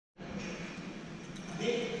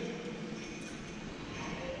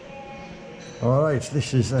Alright,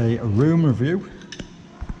 this is a room review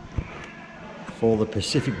for the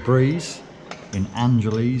Pacific Breeze in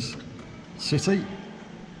Angeles City.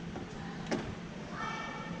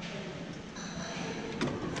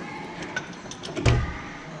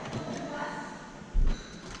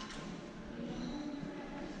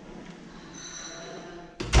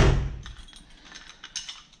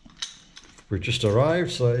 We've just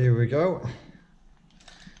arrived, so here we go.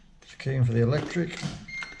 Just keying for the electric.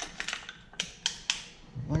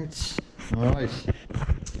 Lights. Alright.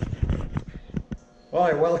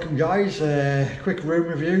 Alright, welcome guys. Quick room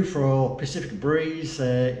review for Pacific Breeze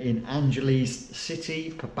in Angeles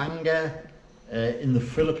City, Pampanga, in the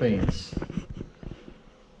Philippines.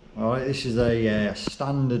 Alright, this is a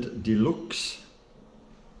standard deluxe.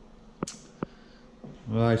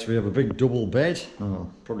 Right, we have a big double bed,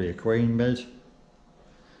 probably a queen bed.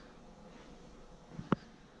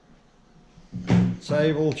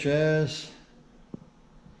 Table, chairs.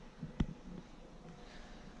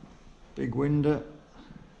 Big window.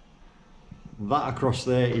 That across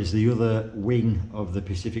there is the other wing of the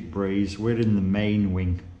Pacific Breeze. We're in the main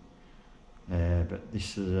wing. But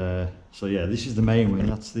this is, so yeah, this is the main wing.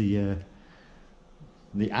 That's the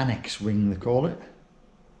annex wing, they call it.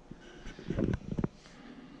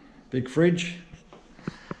 Big fridge.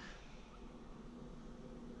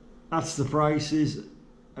 That's the prices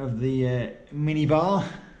of the mini bar.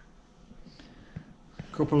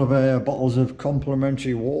 A couple of bottles of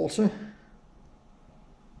complimentary water.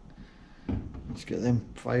 Let's get them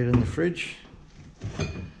fired in the fridge.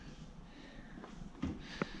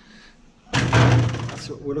 That's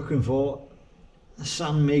what we're looking for. The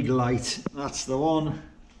San Mig light. That's the one.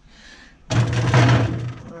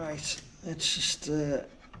 Right, let's just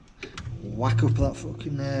whack up that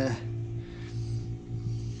fucking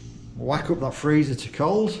whack up that freezer to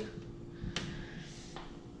cold.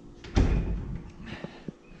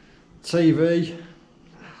 TV.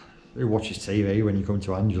 Who watches TV when you come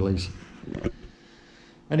to Angeles?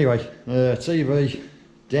 Anyway, TV,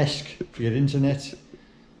 desk for your internet,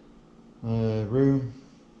 room,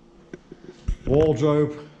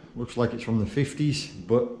 wardrobe. Looks like it's from the 50s,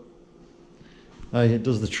 but hey, it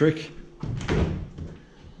does the trick.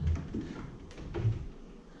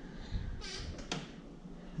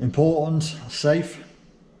 Important, safe,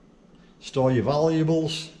 store your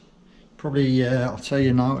valuables. Probably, I'll tell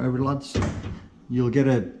you now, lads, you'll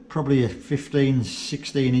get probably a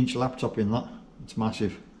 15-16 inch laptop in that. It's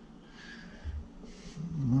massive.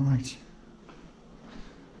 Alright.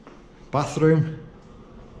 Bathroom.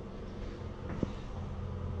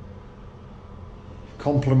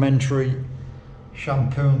 Complimentary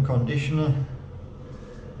shampoo and conditioner.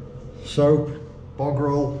 Soap, bog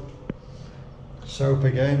roll. Soap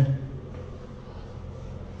again.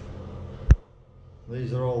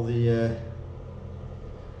 These are all the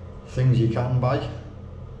things you can buy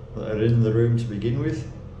that are in the room to begin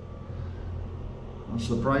with. That's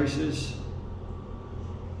the prices.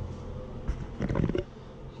 The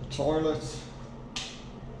toilet.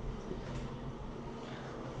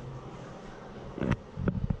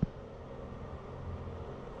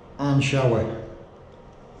 And shower.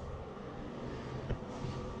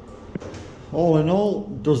 All in all,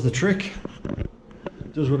 does the trick.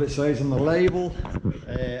 Does what it says on the label.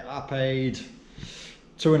 I paid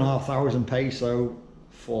 2,500 peso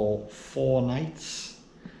for 4 nights.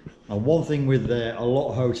 And one thing with a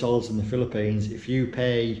lot of hotels in the Philippines, if you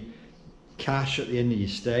pay cash at the end of your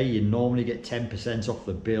stay, you normally get 10% off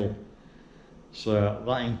the bill. So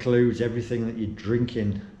that includes everything that you're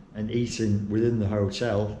drinking and eating within the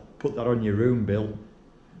hotel. Put that on your room bill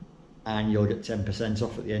and you'll get 10%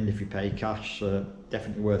 off at the end if you pay cash. So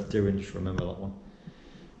definitely worth doing, just remember that one.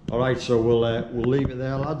 Alright, so we'll leave it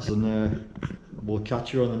there, lads, and we'll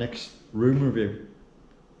catch you on the next room review.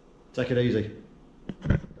 Take it easy.